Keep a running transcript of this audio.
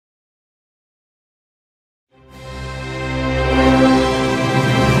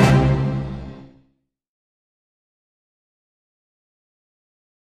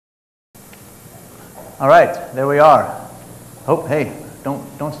All right, there we are. Oh, hey,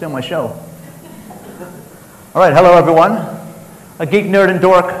 don't steal my show. All right, hello everyone. A geek, nerd, and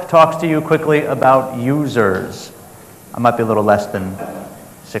dork talks to you quickly about users. I might be a little less than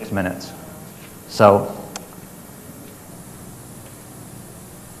 6 minutes. So,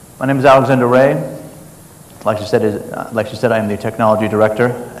 my name is Alexander Ray. Like she said, I am the technology director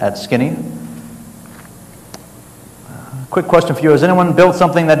at Skinny. Quick question for you: has anyone built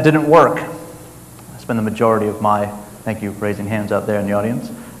something that didn't work? I spend the majority of my, thank you for raising hands out there in the audience.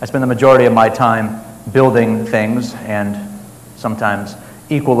 I spend the majority of my time building things, and sometimes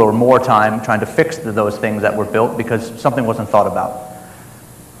equal or more time trying to fix those things that were built because something wasn't thought about.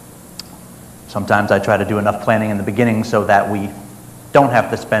 Sometimes I try to do enough planning in the beginning so that we don't have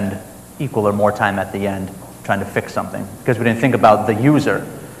to spend equal or more time at the end trying to fix something because we didn't think about the user.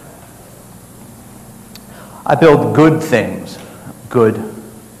 I build good things. Good,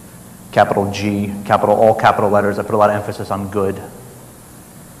 capital G, all capital letters. I put a lot of emphasis on good.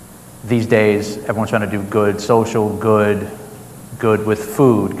 These days, everyone's trying to do good, social good, good with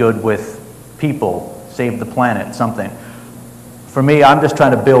food, good with people, save the planet, something. For me, I'm just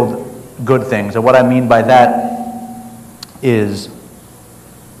trying to build good things. And what I mean by that is,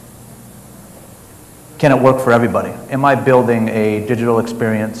 can it work for everybody? Am I building a digital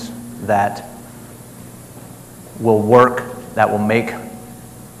experience that will work, that will make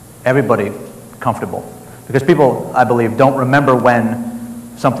everybody comfortable? Because people, I believe, don't remember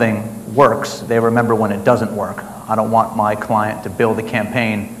when something works, they remember when it doesn't work. I don't want my client to build a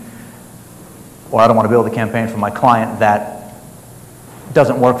campaign, or I don't want to build a campaign for my client that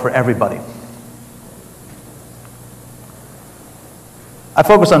doesn't work for everybody. I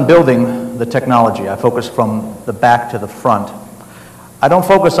focus on building the technology. I focus from the back to the front. I don't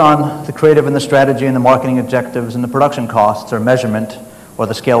focus on the creative and the strategy and the marketing objectives and the production costs or measurement or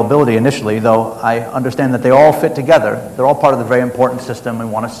the scalability initially, though I understand that they all fit together. They're all part of the very important system. We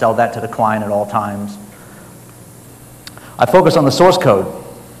want to sell that to the client at all times. I focus on the source code.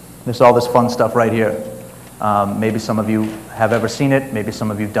 There's all this fun stuff right here. Maybe some of you have ever seen it, maybe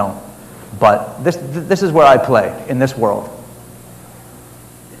some of you don't. But this is where I play in this world.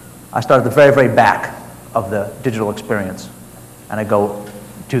 I start at the very, very back of the digital experience, and I go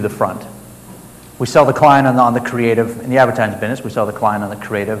to the front. We sell the client on the creative. In the advertising business, we sell the client on the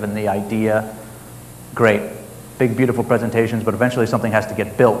creative and the idea. Great. Big, beautiful presentations, but eventually something has to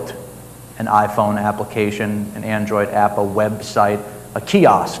get built. An iPhone application, an Android app, a website, a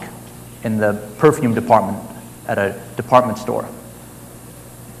kiosk in the perfume department at a department store.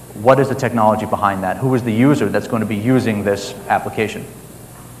 What is the technology behind that? Who is the user that's going to be using this application?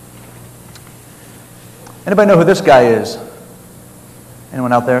 Anybody know who this guy is?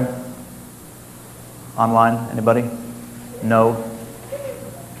 Anyone out there? Online? Anybody? No?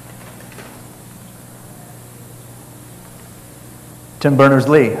 Tim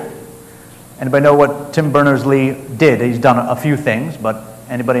Berners-Lee. Anybody know what Tim Berners-Lee did? He's done a few things, but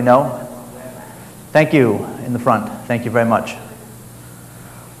anybody know? Thank you, in the front. Thank you very much.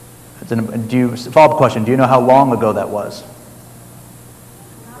 Follow-up question, do you know how long ago that was?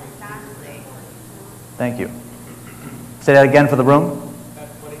 Thank you. Say that again for the room.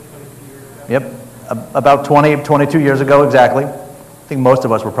 Yep, about 22 years ago exactly. I think most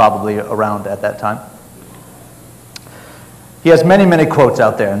of us were probably around at that time. He has many, many quotes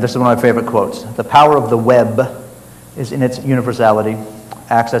out there, and this is one of my favorite quotes. The power of the web is in its universality.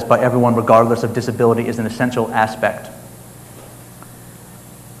 Access by everyone regardless of disability is an essential aspect.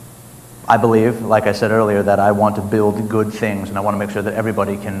 I believe, like I said earlier, that I want to build good things, and I want to make sure that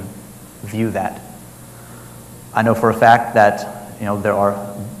everybody can view that. I know for a fact that there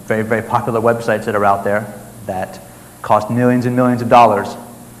are very, very popular websites that are out there that cost millions and millions of dollars,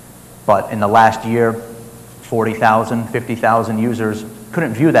 but in the last year, 40,000, 50,000 users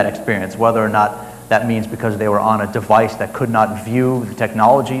couldn't view that experience, whether or not that means because they were on a device that could not view the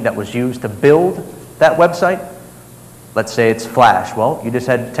technology that was used to build that website. Let's say it's Flash. Well, you just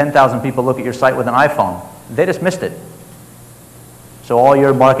had 10,000 people look at your site with an iPhone. They just missed it. So all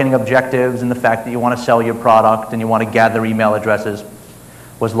your marketing objectives and the fact that you want to sell your product and you want to gather email addresses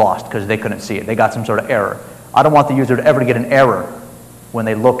was lost because they couldn't see it. They got some sort of error. I don't want the user to ever get an error when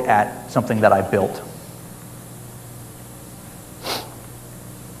they look at something that I built.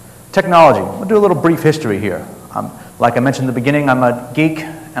 Technology. We'll do a little brief history here. Like I mentioned in the beginning, I'm a geek,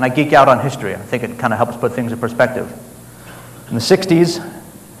 and I geek out on history. I think it kind of helps put things in perspective. In the 60s,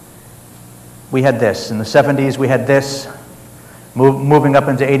 we had this. In the 70s, we had this. Moving up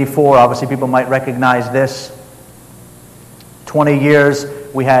into 84, obviously people might recognize this. 20 years,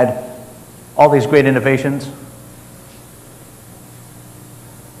 we had all these great innovations.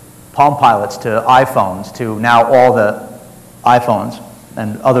 Palm Pilots to iPhones to now all the iPhones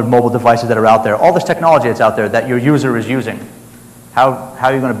and other mobile devices that are out there, all this technology that's out there that your user is using. How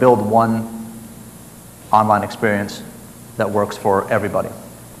are you going to build one online experience that works for everybody?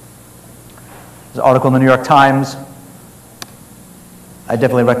 There's an article in the New York Times. I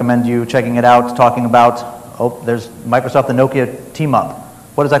definitely recommend you checking it out, talking about, there's Microsoft and Nokia team up.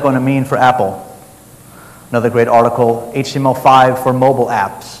 What is that going to mean for Apple? Another great article, HTML5 for mobile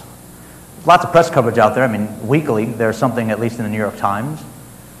apps. Lots of press coverage out there. I mean, weekly, there's something, at least in the New York Times,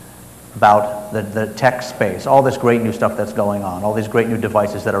 about the tech space, all this great new stuff that's going on, all these great new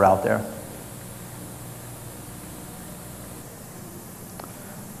devices that are out there.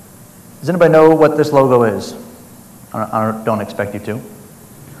 Does anybody know what this logo is? I don't expect you to.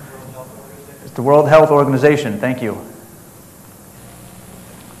 It's the World Health Organization. Thank you.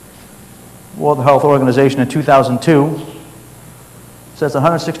 World Health Organization in 2002 says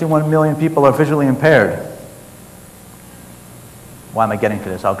 161 million people are visually impaired. Why am I getting to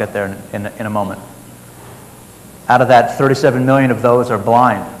this? I'll get there in a moment. Out of that, 37 million of those are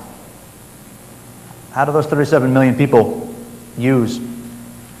blind. How do those 37 million people use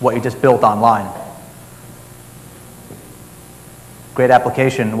what you just built online? Great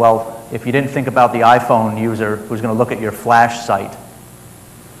application. Well, if you didn't think about the iPhone user who's going to look at your Flash site,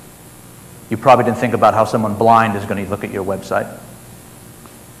 you probably didn't think about how someone blind is going to look at your website.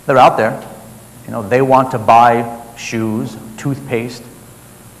 They're out there. You know, they want to buy shoes, toothpaste.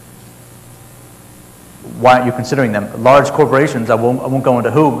 Why aren't you considering them? Large corporations, I won't go into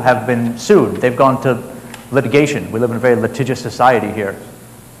who, have been sued. They've gone to litigation. We live in a very litigious society here.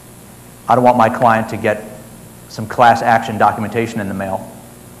 I don't want my client to get some class action documentation in the mail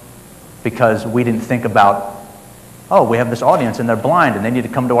because we didn't think about, oh, we have this audience and they're blind and they need to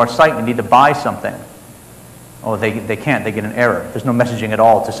come to our site and need to buy something. Oh, they can't, they get an error. There's no messaging at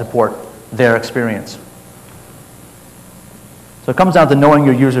all to support their experience. So it comes down to knowing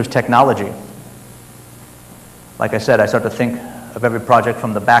your user's technology. Like I said, I start to think of every project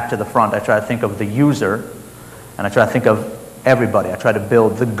from the back to the front. I try to think of the user, and I try to think of everybody. I try to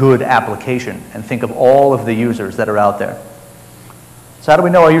build the good application and think of all of the users that are out there. So how do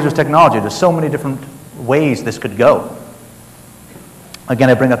we know our user's technology? There's so many different ways this could go. Again,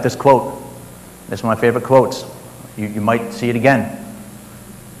 I bring up this quote. This is one of my favorite quotes. You might see it again.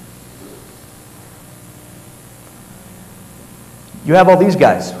 You have all these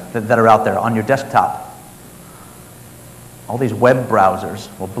guys that are out there on your desktop. All these web browsers.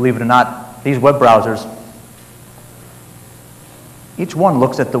 Well, believe it or not, these web browsers, each one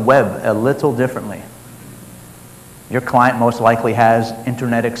looks at the web a little differently. Your client most likely has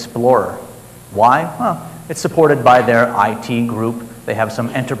Internet Explorer. Why? Well, it's supported by their IT group. They have some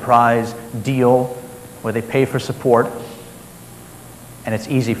enterprise deal where they pay for support, and it's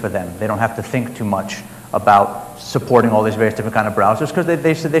easy for them. They don't have to think too much about supporting all these various different kind of browsers because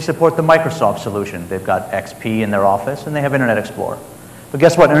they support the Microsoft solution. They've got XP in their office, and they have Internet Explorer. But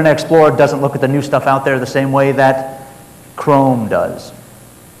guess what? Internet Explorer doesn't look at the new stuff out there the same way that Chrome does.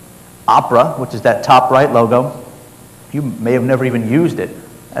 Opera, which is that top right logo, you may have never even used it.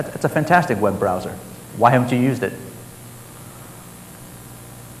 That's a fantastic web browser. Why haven't you used it?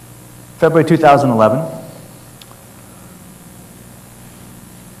 February 2011,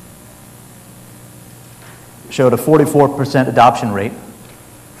 showed a 44% adoption rate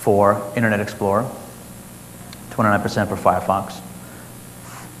for Internet Explorer, 29% for Firefox,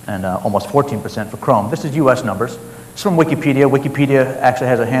 and almost 14% for Chrome. This is US numbers. It's from Wikipedia. Wikipedia actually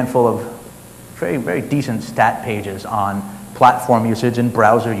has a handful of very, very decent stat pages on platform usage and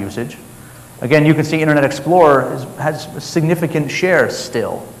browser usage. Again, you can see Internet Explorer has a significant share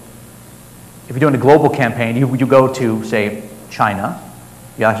still. If you're doing a global campaign, you go to, say, China,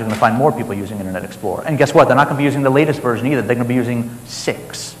 you're actually going to find more people using Internet Explorer. And guess what? They're not going to be using the latest version either. They're going to be using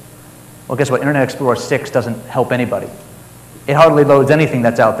 6. Well, guess what? Internet Explorer 6 doesn't help anybody. It hardly loads anything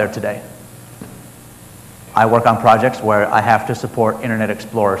that's out there today. I work on projects where I have to support Internet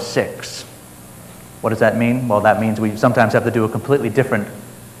Explorer 6. What does that mean? Well, that means we sometimes have to do a completely different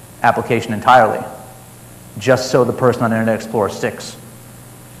application entirely, just so the person on Internet Explorer 6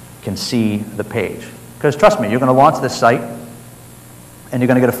 can see the page. Because trust me, you're going to launch this site, and you're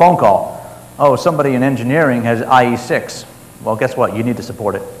going to get a phone call. Oh, somebody in engineering has IE6. Well, guess what? You need to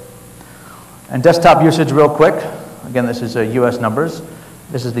support it. And desktop usage real quick. Again, this is US numbers.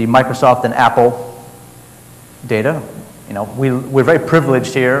 This is the Microsoft and Apple data. You know, we're very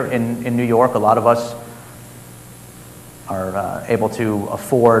privileged here in New York. A lot of us are able to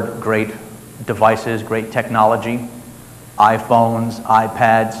afford great devices, great technology, iPhones,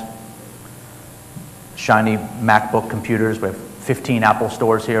 iPads, shiny MacBook computers. We have 15 Apple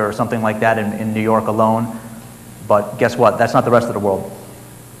stores here or something like that in New York alone. But guess what? That's not the rest of the world.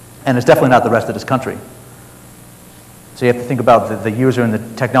 And it's definitely not the rest of this country. So you have to think about the user and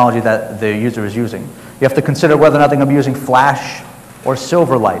the technology that the user is using. You have to consider whether or not they're going to be using Flash or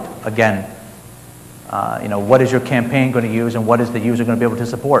Silverlight. Again, what is your campaign going to use and what is the user going to be able to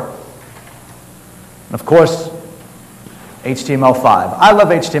support? And of course, HTML5. I love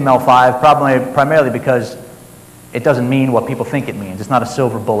HTML5 primarily because it doesn't mean what people think it means. It's not a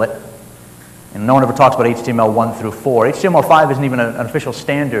silver bullet. And no one ever talks about HTML 1 through 4. HTML5 isn't even an official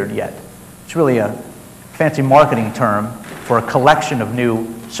standard yet. It's really a fancy marketing term for a collection of new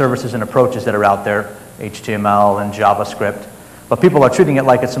services and approaches that are out there, HTML and JavaScript. But people are treating it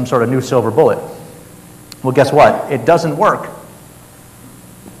like it's some sort of new silver bullet. Well, guess what? It doesn't work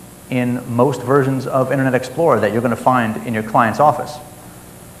in most versions of Internet Explorer that you're going to find in your client's office.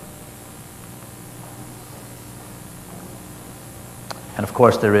 And of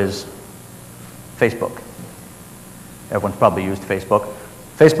course, there is Facebook. Everyone's probably used Facebook.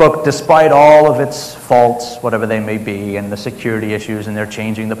 Facebook, despite all of its faults, whatever they may be, and the security issues, and they're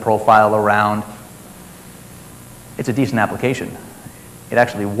changing the profile around, it's a decent application. It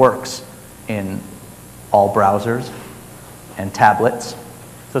actually works in all browsers and tablets.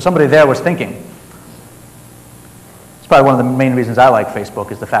 So somebody there was thinking. It's probably one of the main reasons I like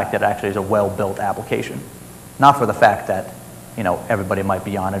Facebook is the fact that it actually is a well-built application. Not for the fact that everybody might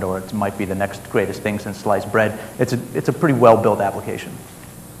be on it or it might be the next greatest thing since sliced bread. It's a pretty well-built application.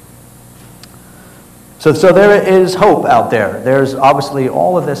 So there is hope out there. There's obviously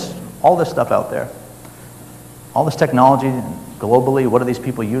all this stuff out there. All this technology globally, what are these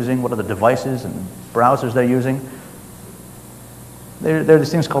people using? What are the devices and browsers they're using? There are these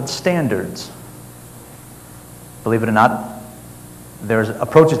things called standards. Believe it or not, there's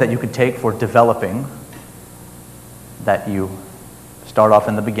approaches that you could take for developing that you start off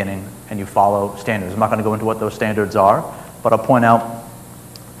in the beginning and you follow standards. I'm not going to go into what those standards are, but I'll point out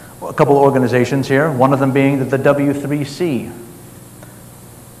a couple of organizations here, one of them being the W3C,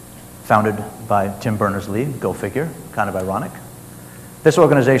 founded by Tim Berners-Lee, go figure, kind of ironic. This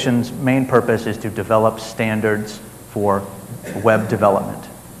organization's main purpose is to develop standards for web development.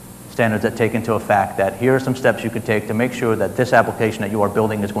 Standards that take into effect that here are some steps you could take to make sure that this application that you are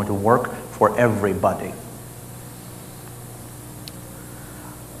building is going to work for everybody.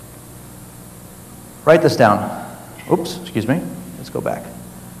 Write this down. Oops, excuse me. Let's go back.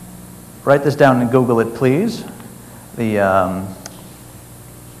 Write this down and Google it, please. The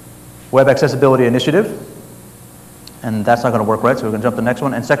Web Accessibility Initiative. And that's not going to work right, so we're going to jump to the next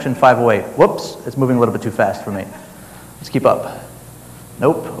one. And Section 508. Whoops, it's moving a little bit too fast for me. Let's keep up.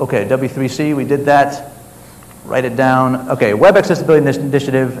 Nope. Okay, W3C, we did that. Write it down. Okay, Web Accessibility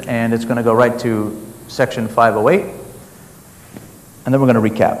Initiative, and it's going to go right to Section 508. And then we're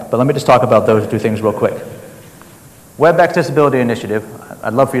going to recap. But let me just talk about those two things real quick. Web Accessibility Initiative,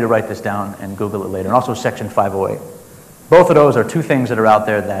 I'd love for you to write this down and Google it later, and also Section 508. Both of those are two things that are out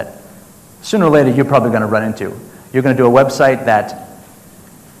there that sooner or later you're probably going to run into. You're going to do a website that,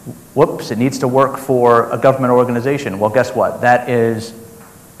 whoops, it needs to work for a government organization. Well, guess what? That is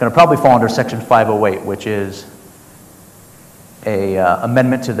going to probably fall under Section 508, which is an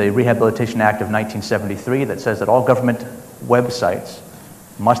amendment to the Rehabilitation Act of 1973 that says that all government websites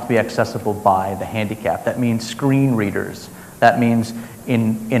must be accessible by the handicapped. That means screen readers. That means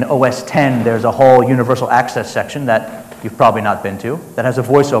in OS 10 there's a whole universal access section that you've probably not been to that has a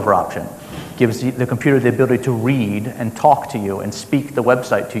voiceover option. Gives the computer the ability to read and talk to you and speak the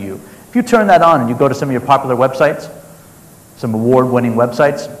website to you. If you turn that on and you go to some of your popular websites, some award-winning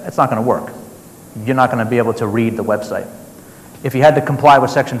websites, it's not going to work. You're not going to be able to read the website. If you had to comply with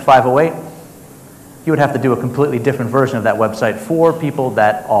Section 508, you would have to do a completely different version of that website for people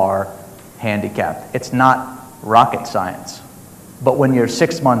that are handicapped. It's not rocket science. But when you're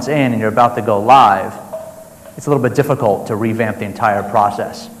 6 months in and you're about to go live, it's a little bit difficult to revamp the entire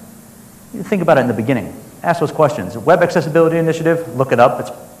process. You think about it in the beginning. Ask those questions. Web Accessibility Initiative, look it up.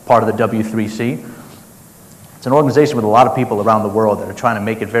 It's part of the W3C. It's an organization with a lot of people around the world that are trying to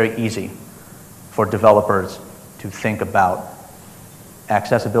make it very easy for developers to think about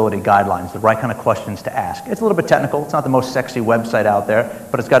accessibility guidelines, the right kind of questions to ask. It's a little bit technical. It's not the most sexy website out there,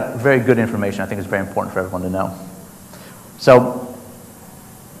 but it's got very good information. I think it's very important for everyone to know. So,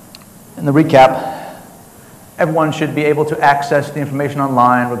 in the recap, everyone should be able to access the information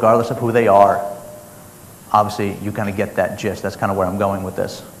online regardless of who they are. Obviously, you kind of get that gist. That's kind of where I'm going with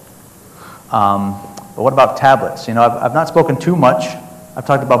this. But what about tablets? You know, I've not spoken too much. I've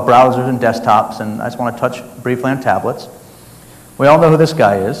talked about browsers and desktops, and I just want to touch briefly on tablets. We all know who this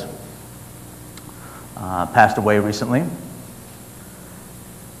guy is. Passed away recently.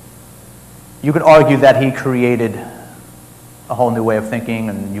 You could argue that he created a whole new way of thinking,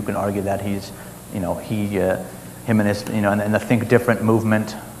 and you can argue that he's, him and his, and the Think Different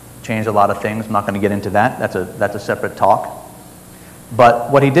movement changed a lot of things. I'm not going to get into that. That's a separate talk.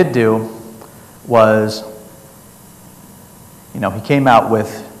 But what he did do was, he came out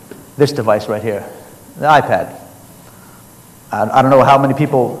with this device right here, the iPad. I don't know how many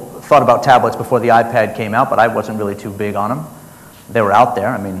people thought about tablets before the iPad came out, but I wasn't really too big on them. They were out there.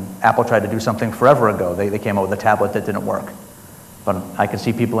 I mean, Apple tried to do something forever ago. They came out with a tablet that didn't work. But I can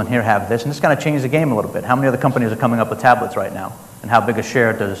see people in here have this, and it's kind of changed the game a little bit. How many other companies are coming up with tablets right now? And how big a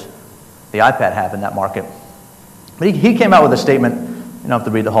share does the iPad have in that market? But he came out with a statement. You don't have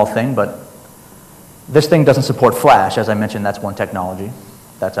to read the whole thing, but this thing doesn't support Flash. As I mentioned, that's one technology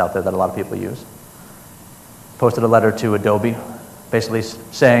that's out there that a lot of people use. Posted a letter to Adobe, basically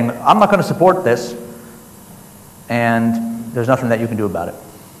saying, I'm not going to support this, and there's nothing that you can do about it.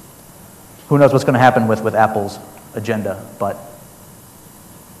 Who knows what's going to happen with Apple's agenda, but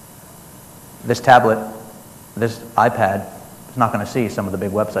this tablet, this iPad, is not going to see some of the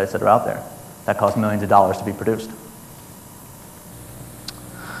big websites that are out there that cost millions of dollars to be produced.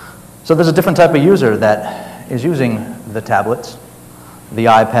 So there's a different type of user that is using the tablets, the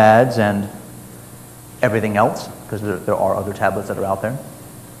iPads, and everything else, because there are other tablets that are out there.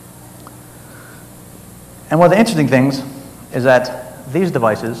 And one of the interesting things is that these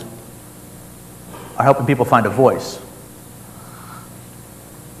devices are helping people find a voice.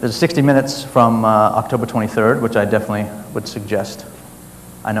 There's 60 Minutes from October 23rd, which I definitely would suggest.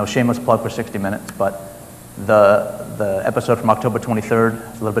 I know, shameless plug for 60 Minutes, but the episode from October 23rd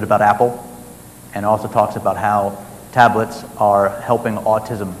is a little bit about Apple, and also talks about how tablets are helping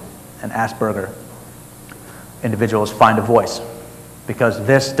autism and Asperger individuals find a voice. Because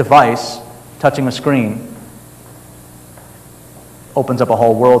this device, touching a screen, opens up a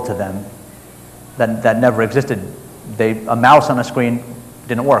whole world to them that never existed. A mouse on a screen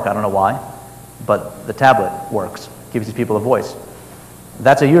didn't work. I don't know why, but the tablet works, gives these people a voice.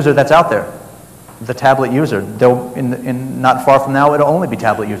 That's a user that's out there, the tablet user. In not far from now, it'll only be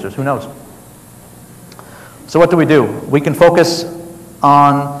tablet users. Who knows? So what do? We can focus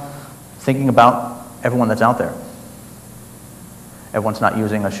on thinking about everyone that's out there. Everyone's not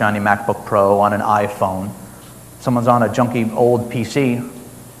using a shiny MacBook Pro on an iPhone. Someone's on a junky old PC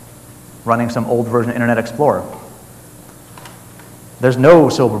running some old version of Internet Explorer. There's no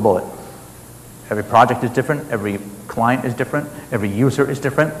silver bullet. Every project is different, every client is different, every user is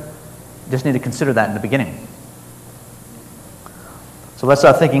different. You just need to consider that in the beginning. So let's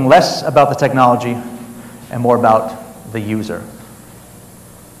start thinking less about the technology and more about the user.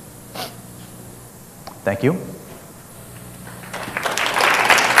 Thank you.